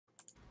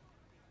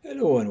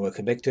Hello and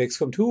welcome back to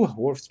XCOM2,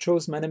 War of the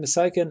Chosen. My name is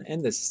Syken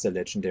and this is the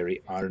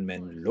legendary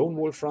Ironman Lone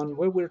Wolf run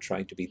where we're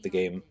trying to beat the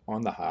game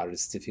on the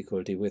hardest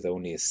difficulty with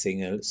only a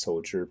single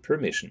soldier per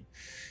mission.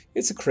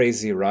 It's a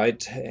crazy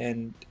ride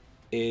and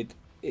it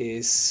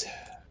is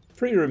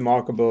pretty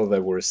remarkable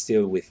that we're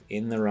still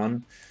within the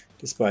run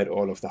despite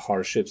all of the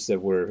hardships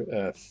that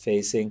we're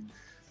facing.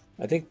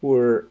 I think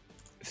we're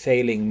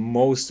failing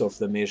most of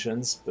the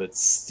missions, but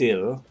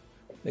still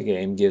the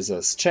game gives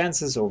us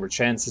chances over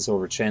chances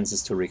over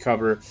chances to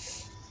recover.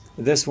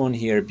 This one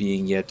here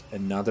being yet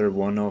another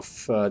one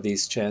of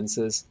these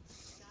chances.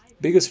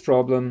 Biggest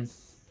problem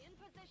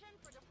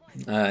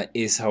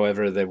is,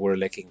 however, that we're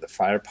lacking the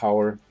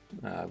firepower.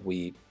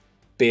 We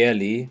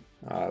barely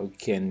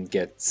can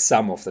get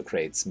some of the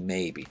crates,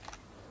 maybe.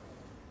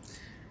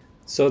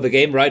 So the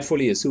game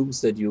rightfully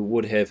assumes that you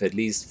would have at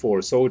least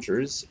 4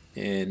 soldiers,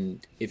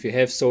 and if you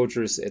have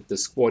soldiers at the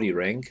squaddy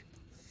rank,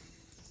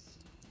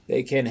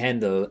 they can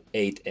handle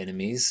 8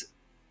 enemies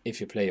if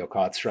you play your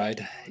cards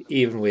right,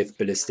 even with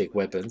ballistic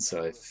weapons.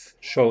 I've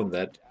shown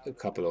that a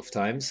couple of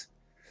times.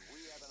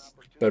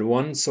 But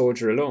one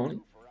soldier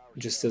alone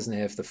just doesn't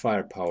have the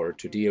firepower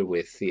to deal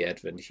with the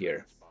advent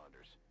here.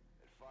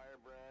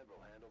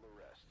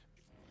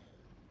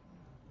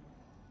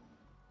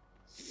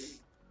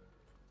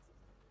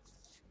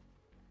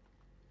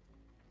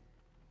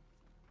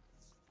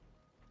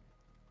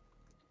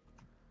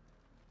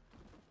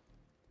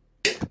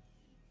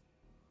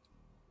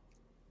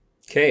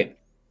 Okay.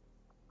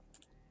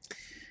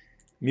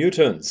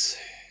 Mutants.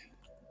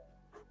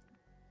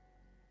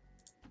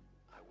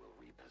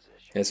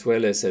 As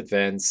well as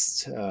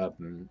advanced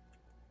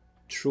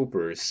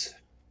troopers.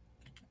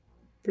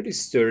 Pretty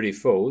sturdy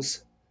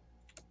foes.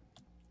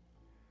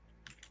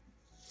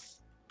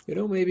 You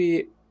know,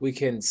 maybe we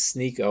can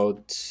sneak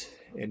out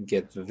and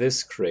get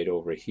this crate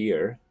over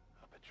here.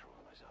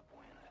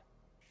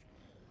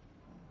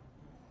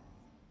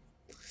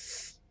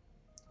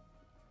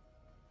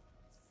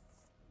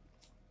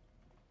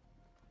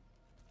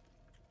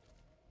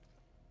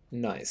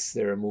 Nice,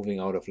 they're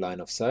moving out of line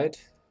of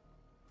sight.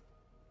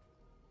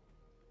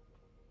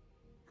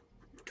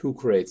 2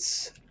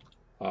 crates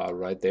are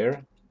right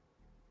there.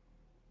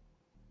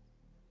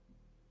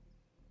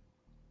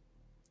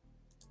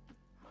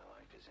 My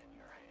life is in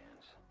your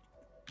hands.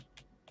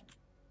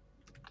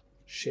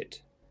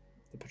 Shit.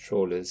 The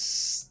patrol is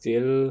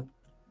still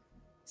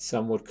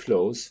somewhat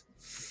close.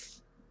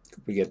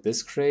 Could we get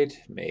this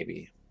crate?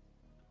 Maybe.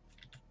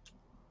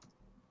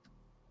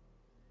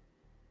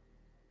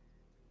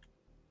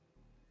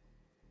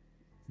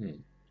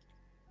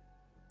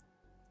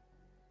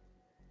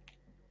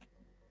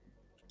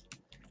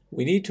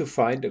 We need to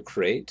find a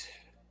crate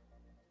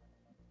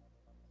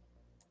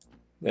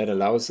that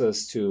allows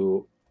us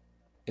to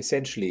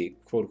essentially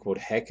quote-unquote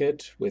hack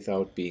it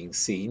without being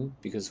seen,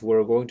 because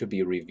we're going to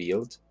be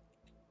revealed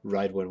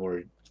right when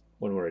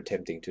we're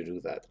attempting to do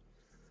that.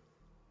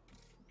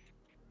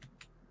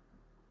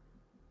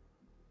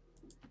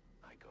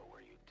 I go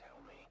where you tell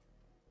me.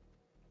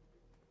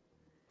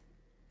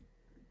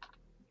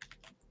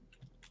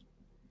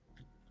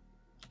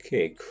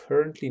 Okay,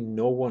 currently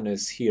no one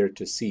is here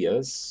to see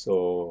us,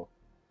 so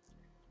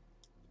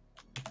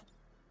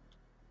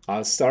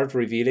I'll start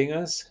revealing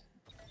us.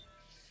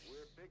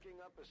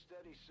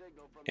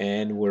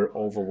 And we're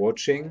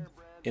overwatching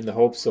in the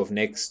hopes of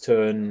next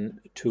turn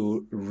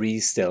to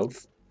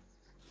re-stealth.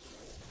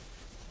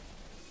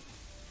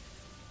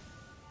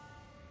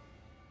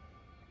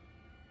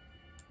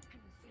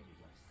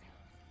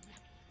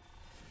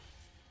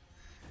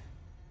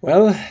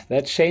 Well,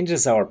 that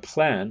changes our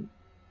plan.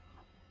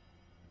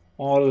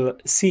 All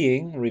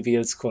seeing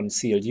reveals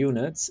concealed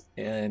units,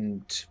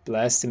 and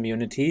blast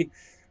immunity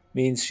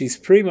means she's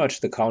pretty much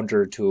the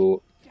counter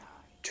to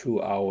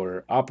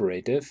our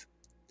operative.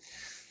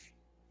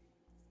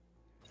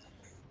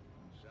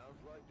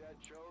 Sounds like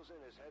that Chosen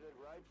is headed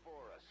right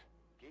for us.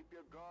 Keep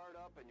your guard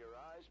up and your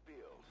eyes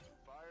peeled.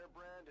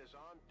 Firebrand is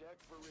on deck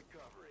for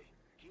recovery.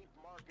 Keep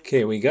marking.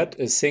 Okay, we got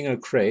a single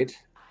crate.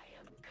 I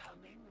am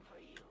coming for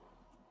you.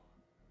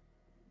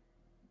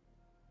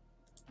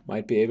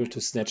 Might be able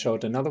to snatch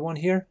out another one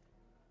here.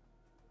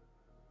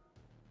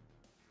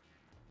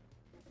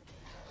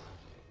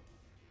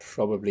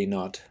 Probably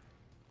not.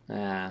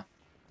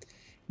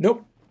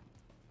 Nope.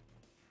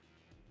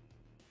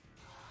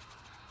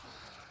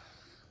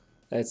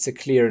 That's a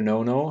clear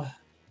no-no.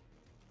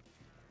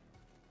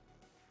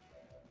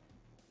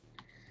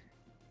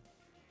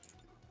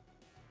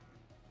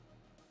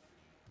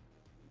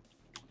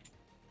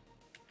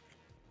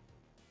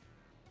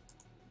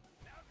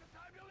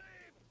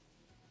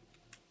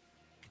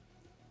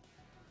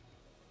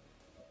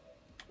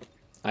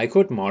 I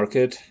could mark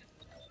it,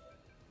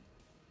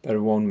 but it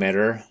won't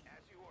matter. As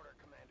you order,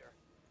 Commander.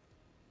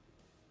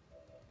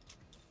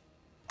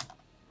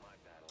 My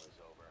battle is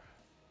over.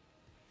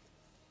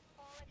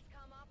 All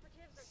XCOM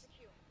operatives are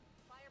secure.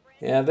 Firebrand.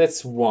 Yeah,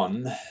 that's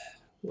one,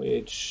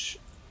 which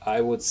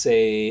I would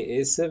say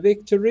is a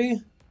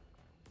victory.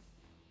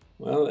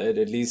 Well, it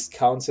at least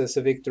counts as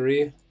a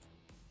victory.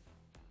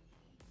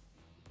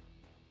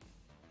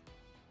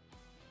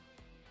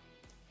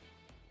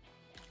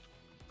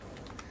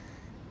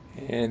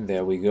 And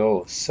there we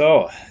go.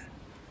 So,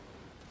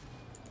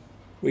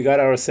 we got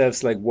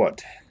ourselves like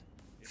what?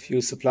 A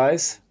few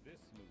supplies.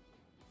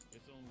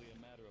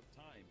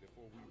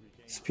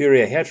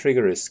 Superior hair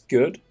trigger is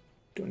good.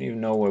 Don't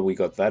even know where we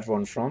got that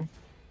one from.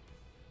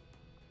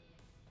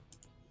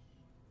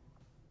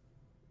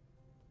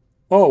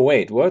 Oh,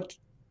 wait, what?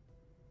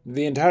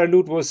 The entire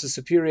loot was a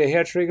superior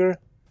hair trigger?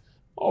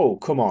 Oh,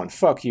 come on,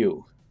 fuck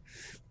you.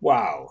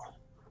 Wow.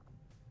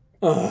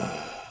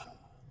 Ugh.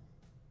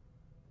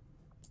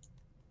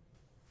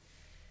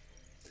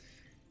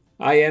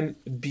 I am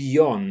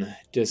beyond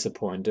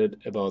disappointed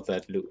about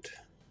that loot.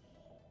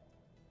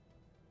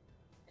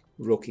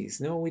 Rookies.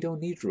 No, we don't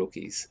need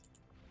rookies.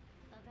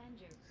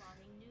 Avenger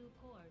plotting new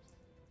course.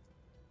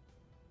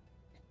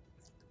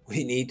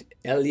 We need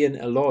alien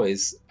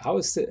alloys.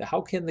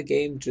 How can the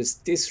game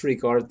just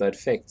disregard that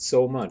fact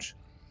so much?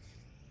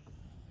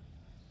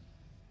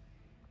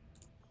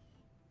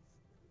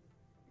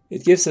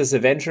 It gives us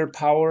Avenger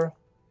power.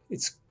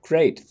 It's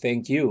great,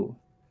 thank you.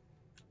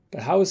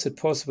 But how is it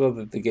possible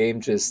that the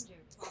game just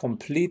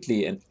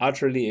completely and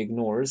utterly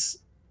ignores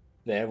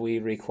that we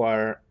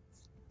require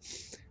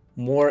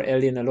more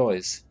alien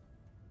alloys?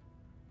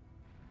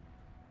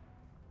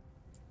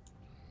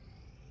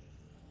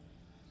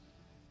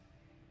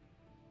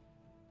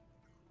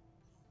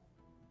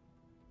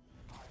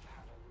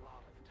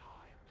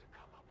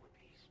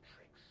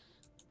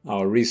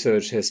 Our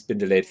research has been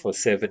delayed for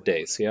 7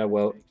 days. Yeah,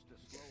 well,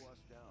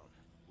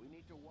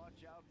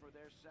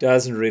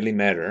 doesn't really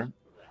matter.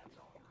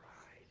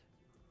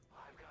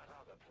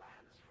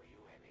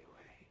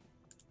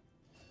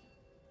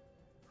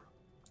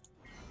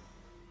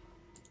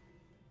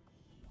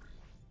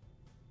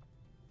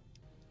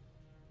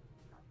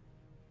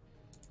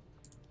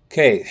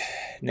 Okay,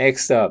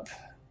 next up,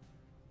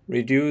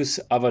 reduce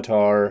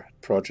avatar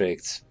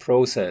projects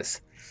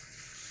process.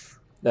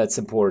 That's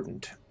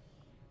important.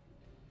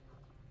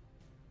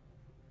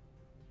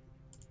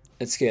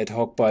 Let's get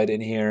Hawkbite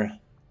in here.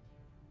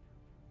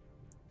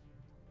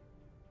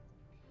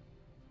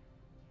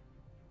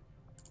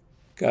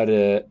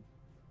 Gotta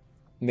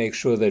make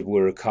sure that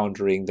we're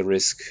countering the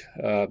risk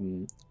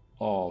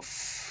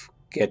of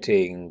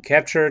getting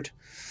captured.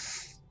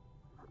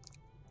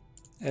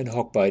 And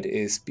Hawkbite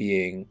is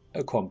being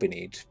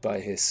accompanied by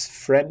his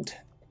friend.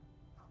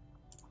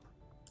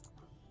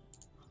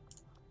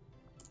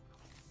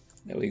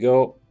 There we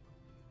go.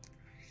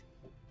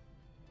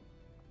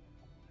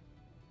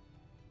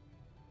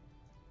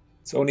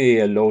 It's only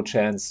a low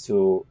chance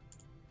to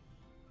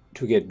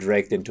get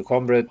dragged into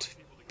combat,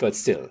 but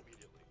still.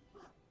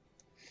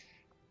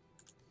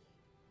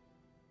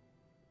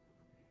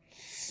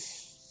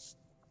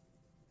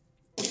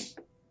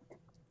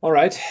 All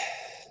right.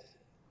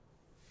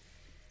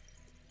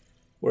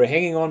 We're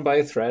hanging on by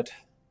a thread.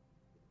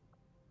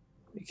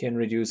 We can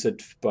reduce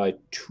it by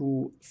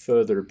 2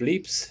 further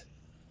bleeps.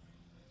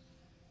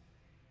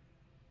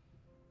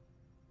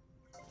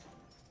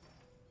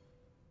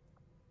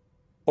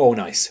 Oh,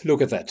 nice.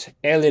 Look at that.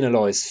 Alien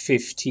alloys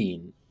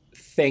 15.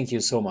 Thank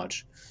you so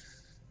much.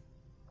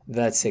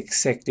 That's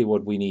exactly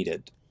what we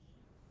needed.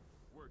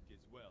 Work is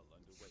well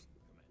underway,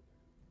 Commander.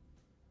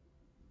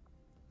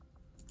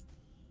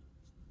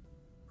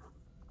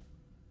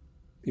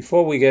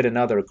 Before we get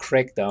another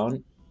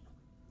crackdown,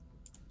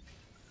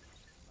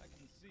 I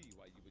can see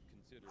why you would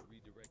consider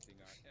redirecting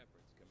our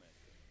efforts,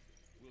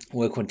 Commander.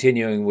 we're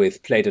continuing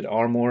with plated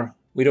armor.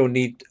 We don't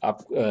need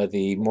up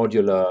the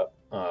modular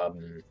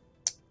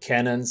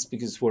cannons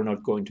because we're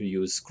not going to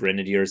use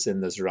grenadiers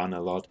in this run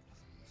a lot.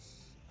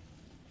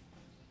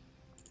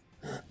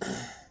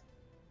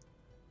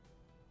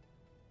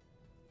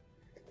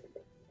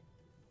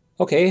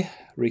 Okay,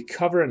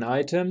 recover an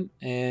item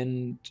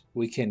and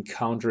we can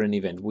counter an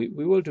event. We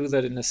will do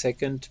that in a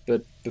second,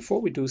 but before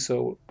we do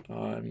so,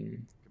 Commander,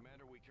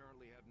 we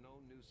currently have no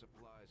new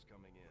supplies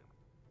coming in.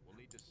 We'll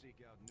need to seek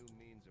out new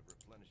means of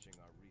replenishing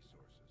our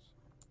resources.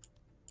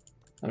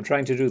 I'm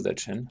trying to do that,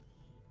 Shin.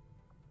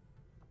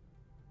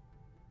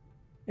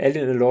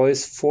 Alien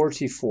alloys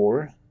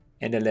 44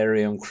 and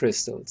Alarium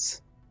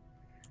crystals.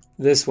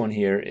 This one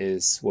here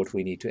is what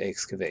we need to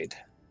excavate.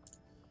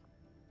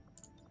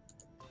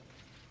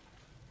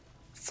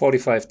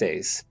 45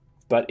 days,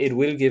 but it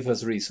will give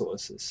us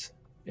resources.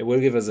 It will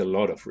give us a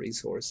lot of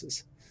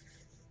resources.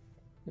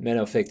 As a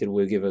matter of fact, it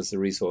will give us the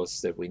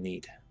resources that we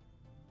need.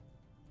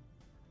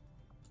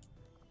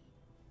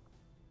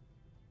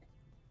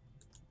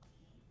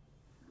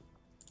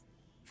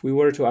 If we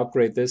were to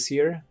upgrade this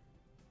here,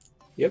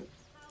 yep,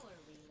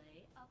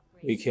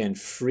 we can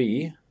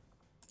free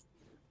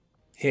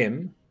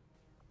him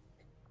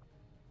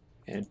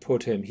and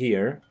put him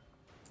here.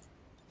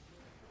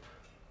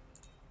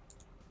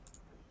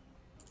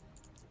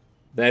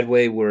 That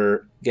way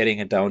we're getting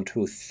it down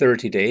to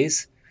 30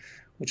 days,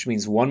 which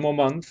means 1 more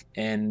month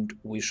and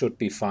we should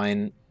be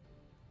fine.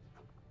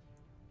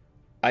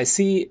 I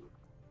see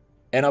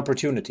an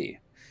opportunity,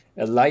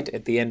 a light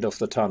at the end of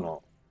the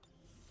tunnel.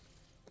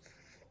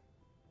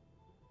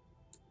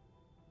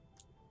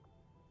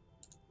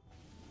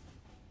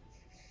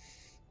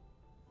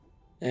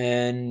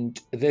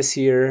 And this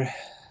here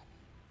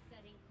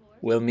Setting course.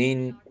 will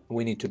mean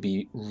we need to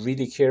be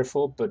really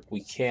careful, but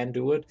we can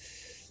do it.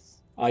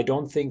 I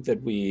don't think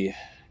that we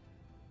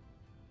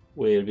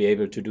will be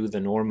able to do the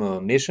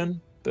normal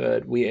mission,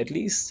 but we at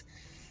least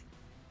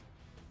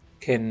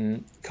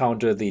can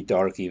counter the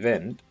dark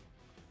event.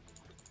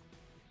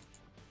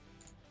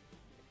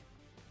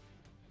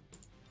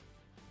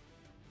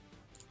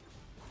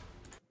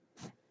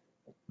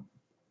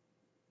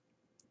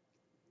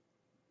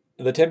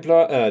 The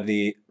Templar,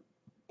 the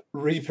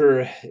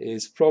Reaper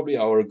is probably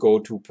our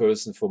go-to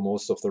person for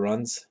most of the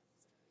runs,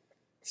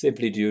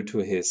 simply due to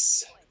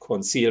his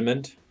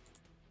concealment.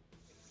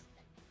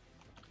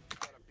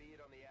 Got a bead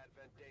on the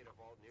Advent data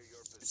vault near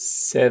your position.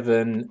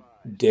 7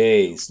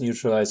 days.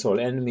 Neutralize all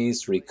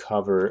enemies,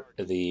 recover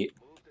the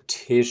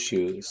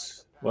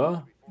tissues.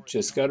 Well,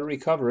 just gotta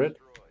recover it.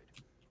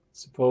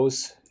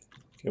 Suppose,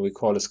 can we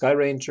call a Sky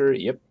Ranger?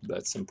 Yep,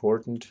 that's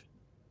important.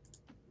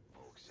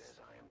 Oak says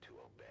I am to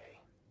obey.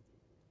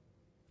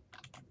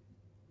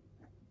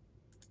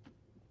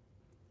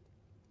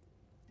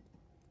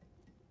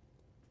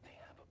 They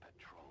have a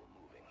patrol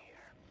moving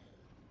here.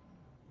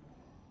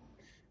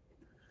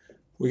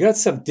 We got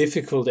some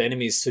difficult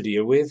enemies to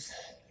deal with.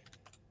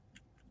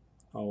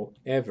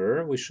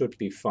 However, we should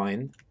be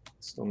fine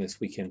as long as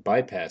we can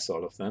bypass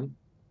all of them.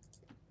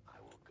 I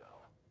will go.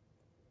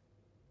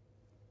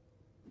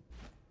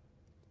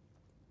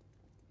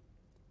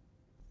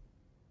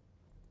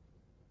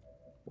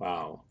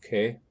 Wow,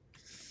 okay.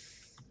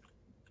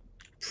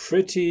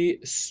 Pretty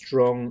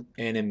strong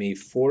enemy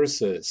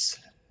forces.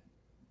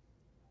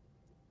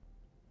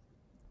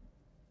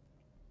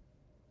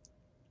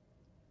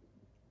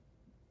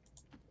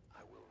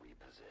 I will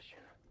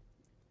reposition.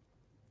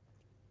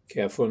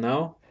 Careful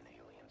now. An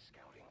alien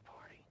scouting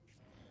party.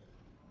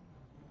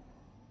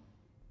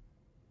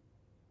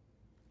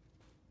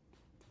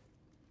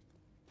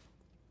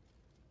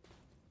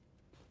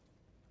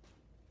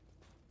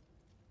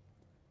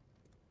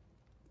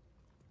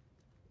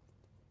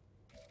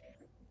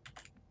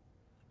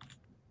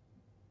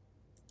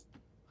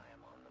 I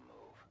am on the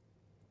move.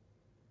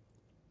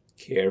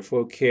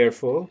 Careful,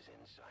 careful. He's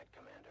inside,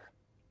 Commander.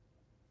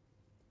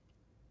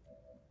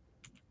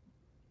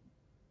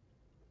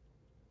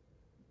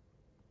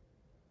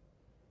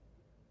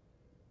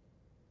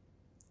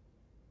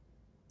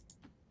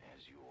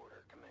 As you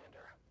order,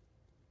 Commander.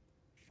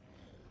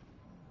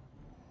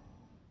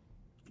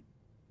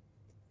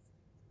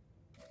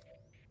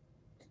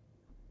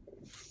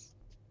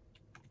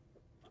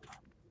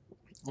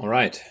 All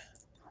right.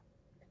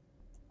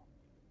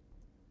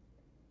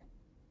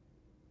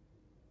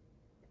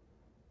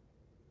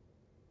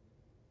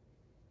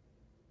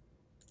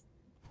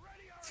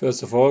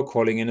 First of all,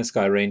 calling in a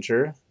Sky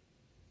Ranger.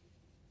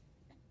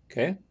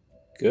 Okay,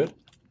 good.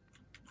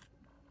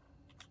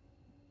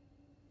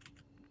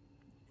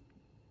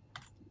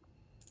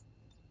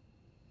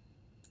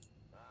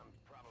 I'm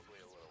probably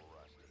a little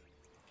rusty.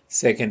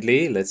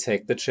 Secondly, let's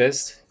hack the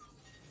chest.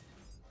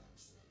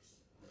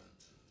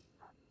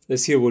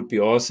 This here would be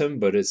awesome,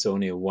 but it's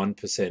only a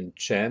 1%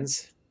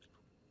 chance.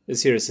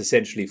 This here is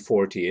essentially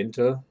 40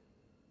 intel.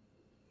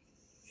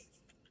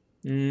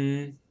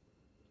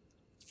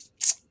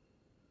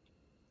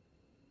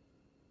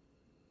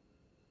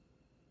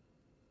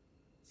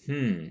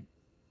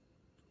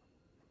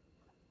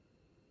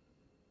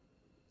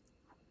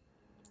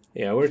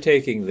 Yeah, we're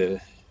taking the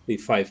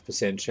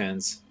 5%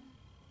 chance.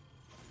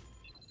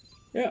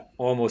 Yeah,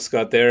 almost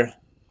got there.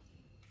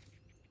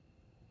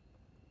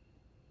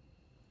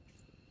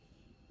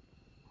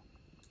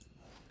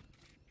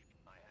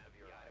 I have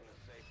your item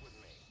safe with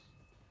me.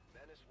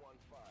 Menace 1-5,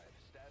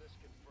 status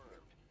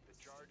confirmed. The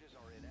charges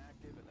are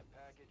inactive and the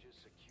package is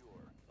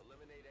secure.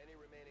 Eliminate any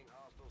remaining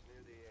hostiles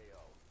near the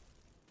AO.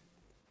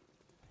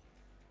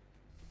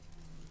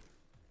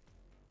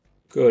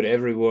 Good,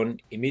 everyone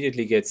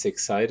immediately gets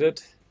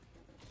excited.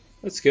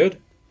 That's good.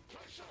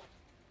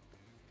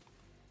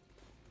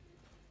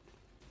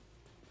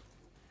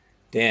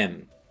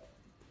 Damn.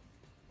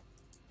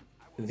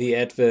 The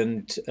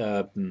Advent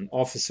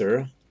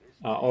officer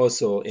are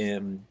also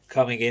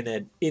coming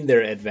in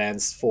their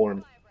advanced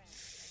form.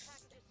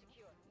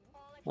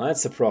 Well,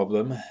 that's a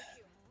problem.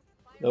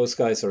 Those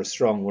guys are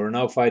strong. We're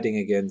now fighting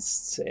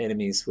against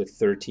enemies with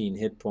 13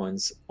 hit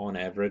points on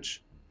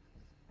average.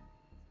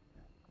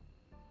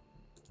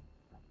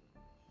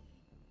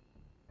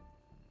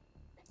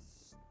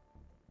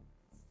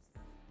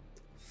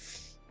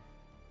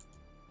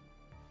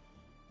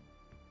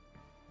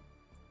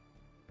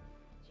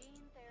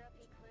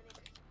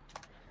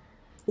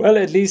 Well,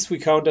 at least we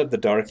countered the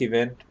dark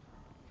event.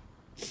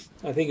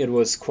 I think it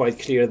was quite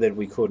clear that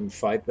we couldn't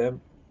fight them.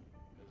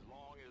 As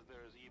long as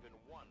there's even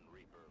one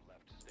Reaper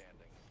left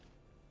standing,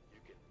 you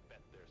can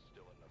bet they're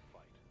still in the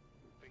fight.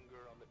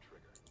 Finger on the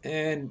trigger.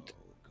 And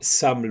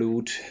some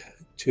loot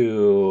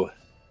to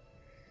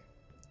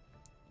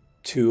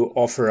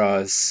offer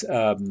us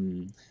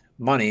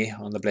money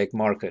on the black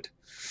market.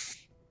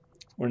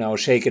 We're now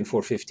shaken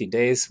for 15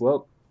 days.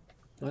 Well,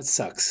 that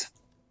sucks.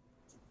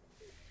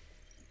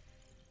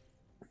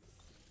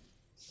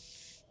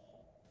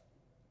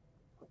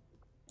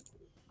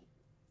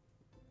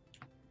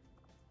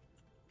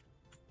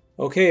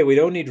 Okay, we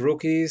don't need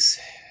rookies.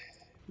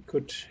 We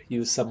could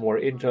use some more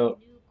intel.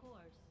 New course.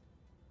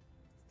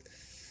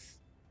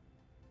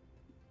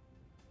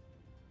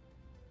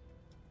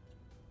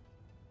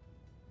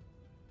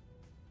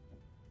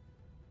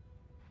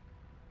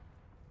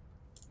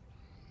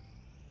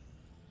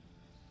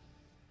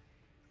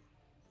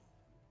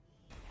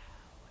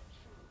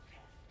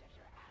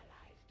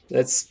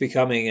 That's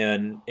becoming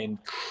an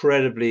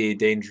incredibly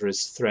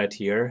dangerous threat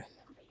here.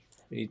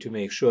 We need to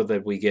make sure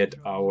that we get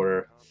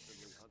our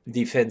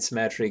defense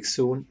matrix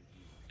soon.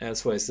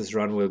 Otherwise, this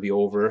run will be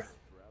over.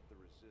 Throughout the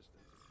resistance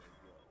as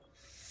they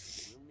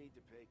grow. We'll need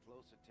to pay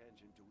close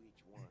attention to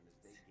each one as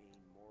they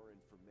gain more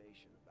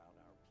information about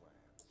our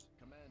plans.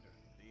 Commander,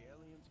 the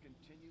aliens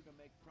continue to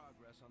make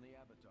progress on the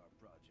Avatar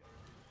project.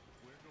 If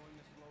we're going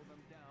to slow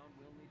them down,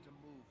 we'll need to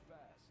move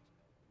fast.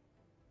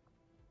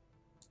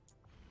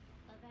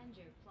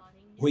 Avenger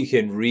plotting new We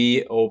can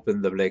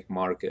reopen the black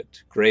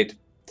market. Great.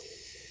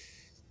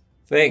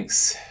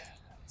 Thanks.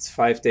 It's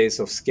 5 days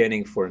of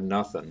scanning for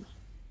nothing.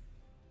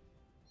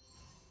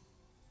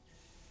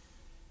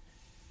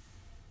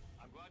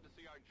 I'm glad to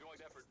see our joint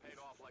effort paid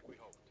off like we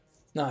hoped.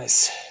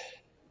 Nice.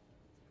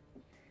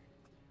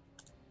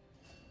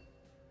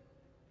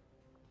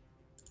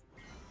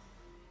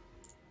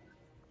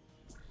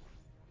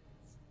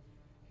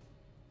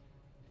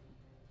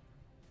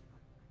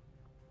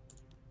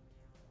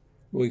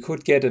 We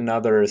could get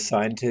another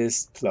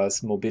scientist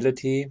plus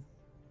mobility,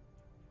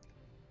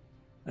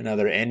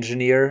 another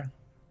engineer.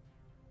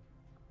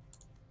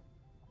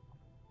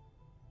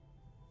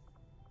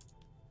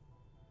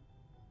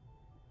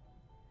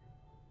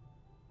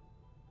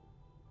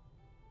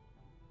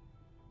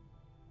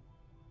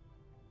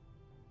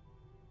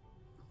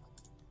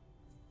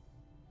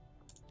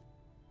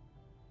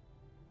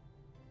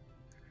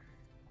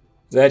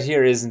 That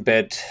here isn't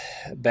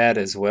bad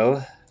as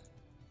well,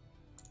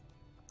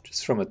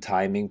 just from a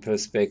timing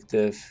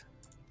perspective.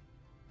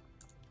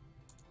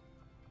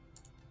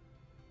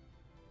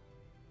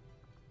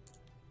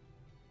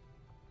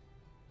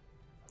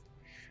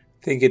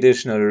 I think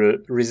additional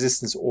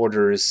resistance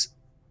orders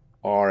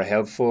are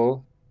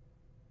helpful.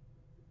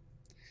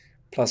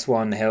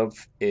 +1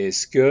 health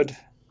is good.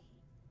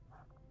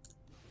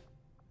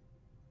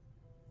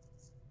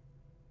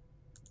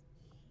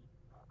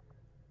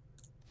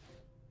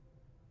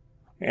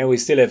 And we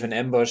still have an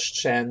ambush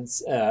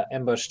chance.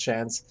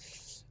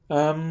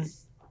 I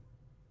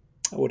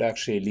would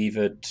actually leave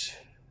it,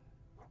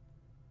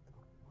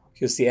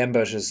 because the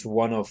ambush is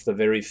one of the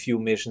very few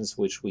missions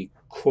which we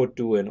could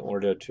do in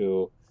order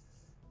to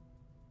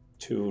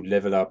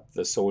level up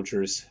the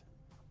soldiers.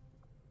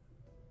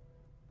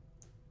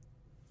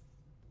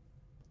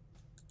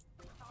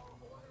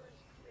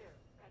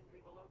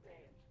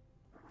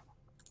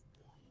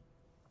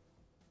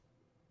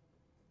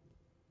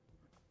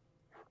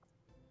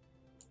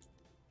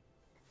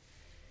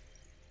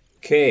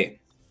 Okay.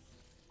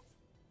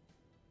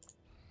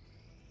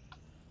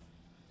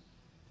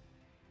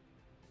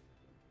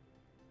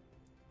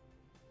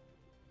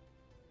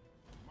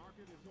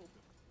 Market is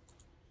open.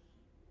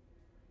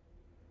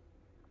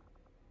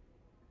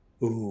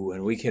 Ooh,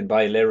 and we can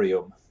buy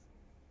Larium.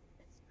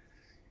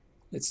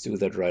 Let's do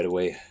that right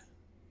away.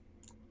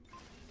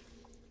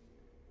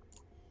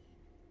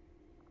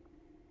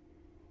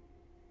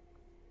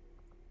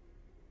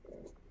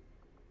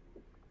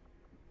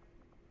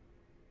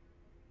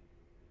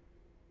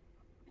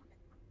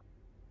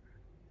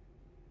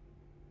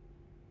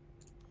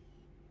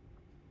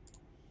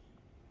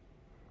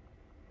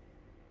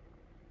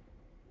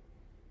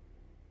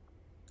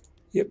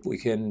 Yep, we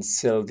can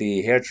sell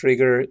the hair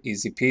trigger,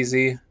 easy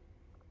peasy.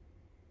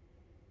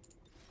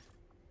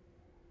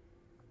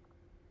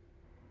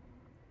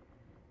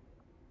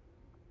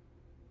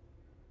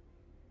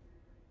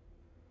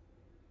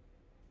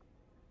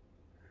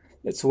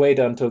 Let's wait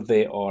until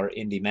they are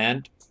in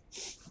demand.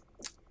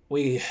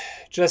 We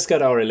just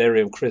got our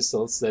Elerium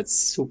crystals, that's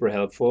super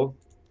helpful.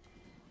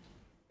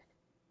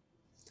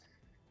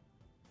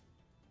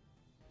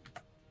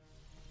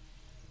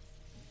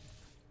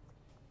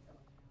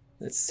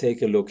 Let's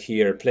take a look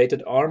here.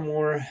 Plated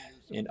armor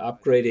and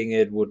upgrading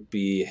it would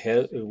be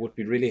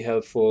really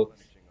helpful.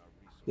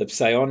 The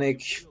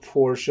psionic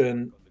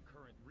portion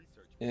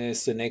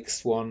is the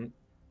next one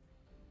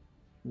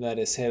that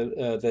is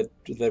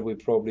that we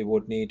probably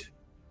would need.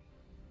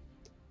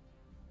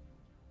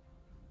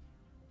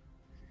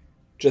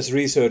 Just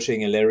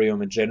researching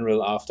Elerium in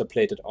general after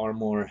plated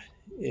armor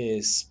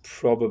is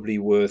probably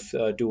worth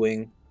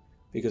doing,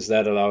 because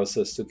that allows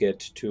us to get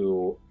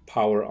to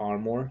power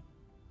armor.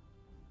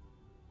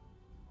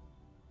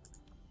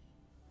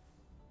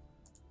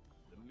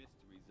 The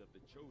mysteries of the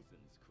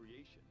Chosen's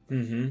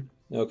creation.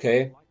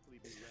 Okay. Likely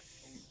they left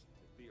only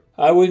to theory.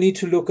 I will need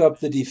to look up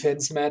the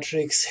defense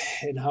matrix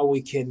and how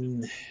we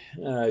can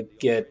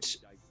get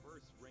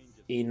Diverse range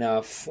of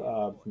enough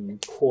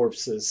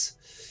corpses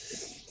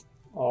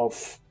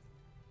of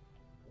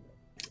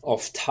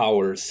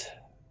towers,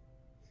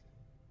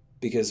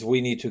 because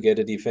we need to get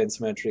a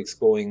defense matrix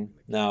going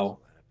now.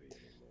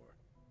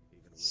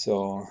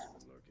 So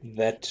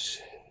that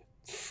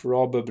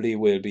probably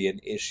will be an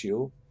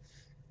issue.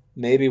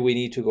 Maybe we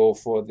need to go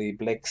for the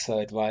Black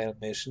Site Vial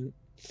mission,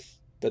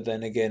 but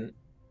then again,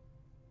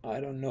 I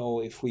don't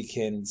know if we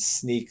can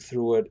sneak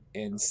through it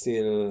and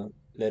still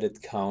let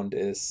it count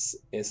as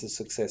a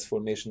successful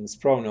mission. It's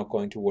probably not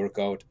going to work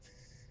out.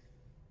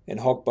 And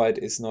Hawkbite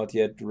is not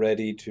yet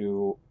ready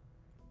to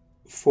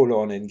full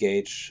on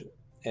engage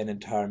an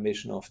entire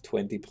mission of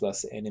 20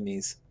 plus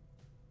enemies.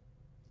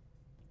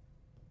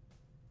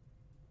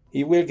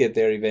 He will get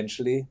there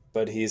eventually,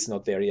 but he's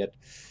not there yet.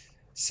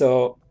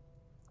 So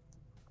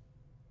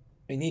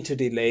I need to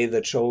delay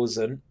the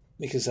Chosen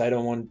because I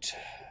don't want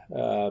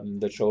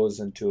the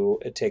Chosen to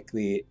attack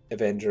the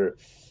Avenger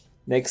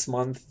next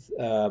month.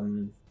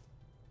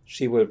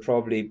 She will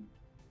probably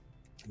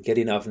get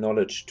enough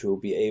knowledge to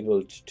be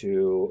able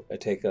to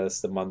attack us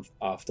the month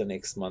after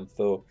next month,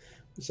 though.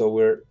 So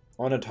we're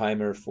on a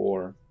timer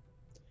for,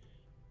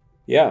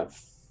 yeah,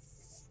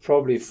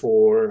 probably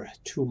for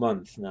 2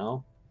 months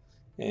now.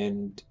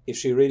 And if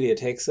she really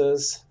attacks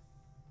us,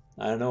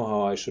 I don't know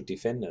how I should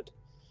defend it.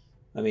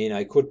 I mean,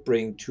 I could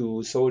bring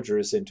 2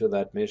 soldiers into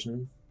that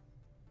mission.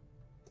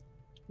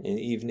 And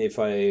even if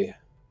I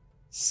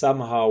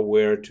somehow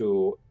were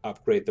to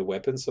upgrade the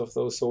weapons of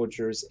those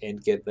soldiers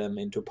and get them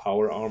into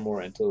power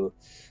armor until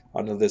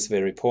this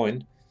very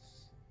point,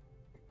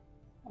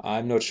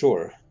 I'm not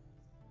sure.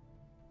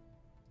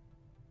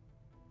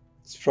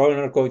 It's probably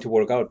not going to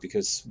work out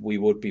because we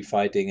would be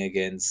fighting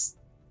against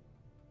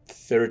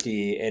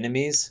 30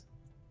 enemies.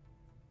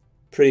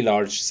 Pretty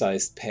large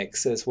sized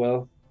packs as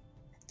well.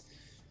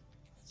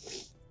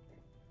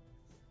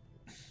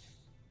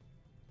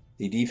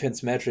 The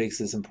defense matrix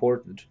is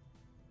important.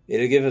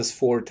 It'll give us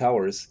 4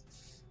 towers,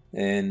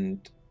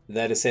 and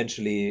that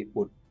essentially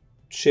would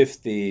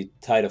shift the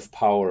tide of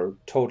power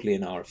totally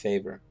in our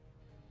favor.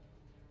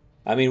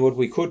 I mean, what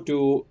we could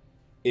do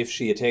if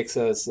she attacks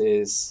us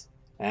is...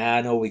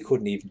 no, we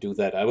couldn't even do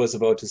that. I was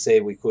about to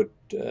say we could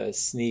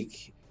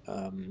sneak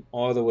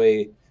all the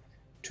way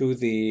to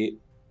the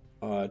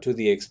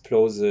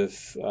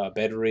explosive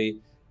battery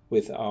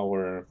with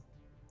our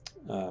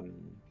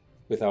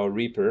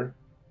Reaper,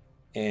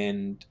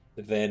 and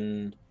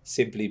then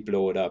simply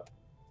blow it up.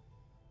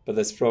 But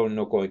that's probably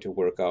not going to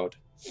work out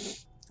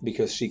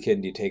because she can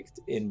detect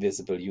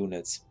invisible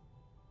units.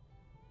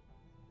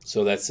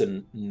 So that's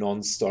a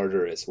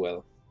non-starter as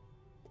well.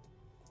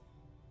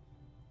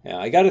 Yeah,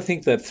 I got to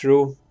think that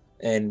through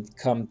and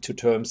come to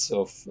terms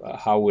of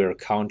how we're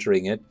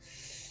countering it.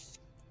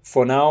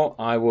 For now,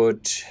 I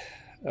would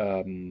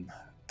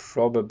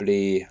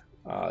probably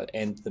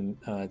end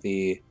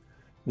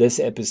this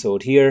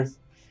episode here,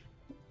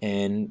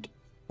 and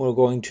we're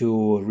going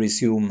to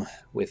resume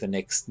with the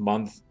next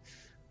month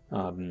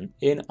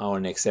in our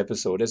next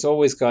episode. As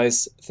always,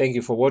 guys, thank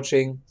you for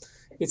watching.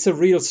 It's a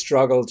real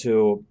struggle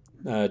to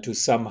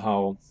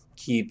somehow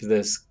keep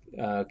this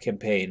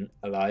campaign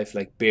alive,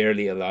 like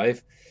barely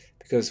alive,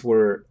 because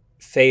we're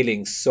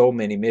failing so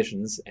many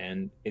missions,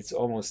 and it's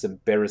almost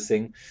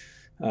embarrassing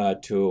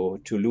to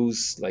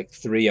lose like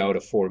 3 out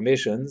of 4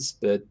 missions.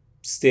 But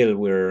still,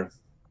 we're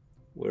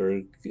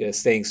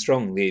staying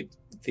strong.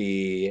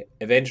 The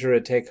Avenger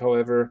attack,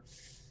 however,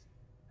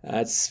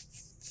 that's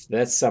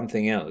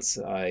something else.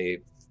 I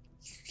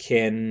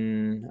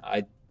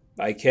cannot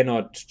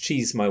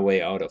cheese my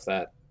way out of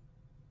that.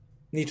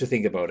 Need to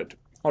think about it.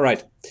 All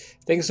right.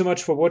 Thank you so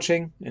much for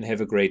watching, and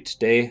have a great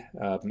day.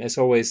 As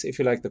always, if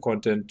you like the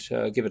content,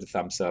 give it a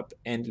thumbs up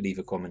and leave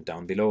a comment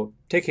down below.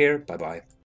 Take care. Bye-bye.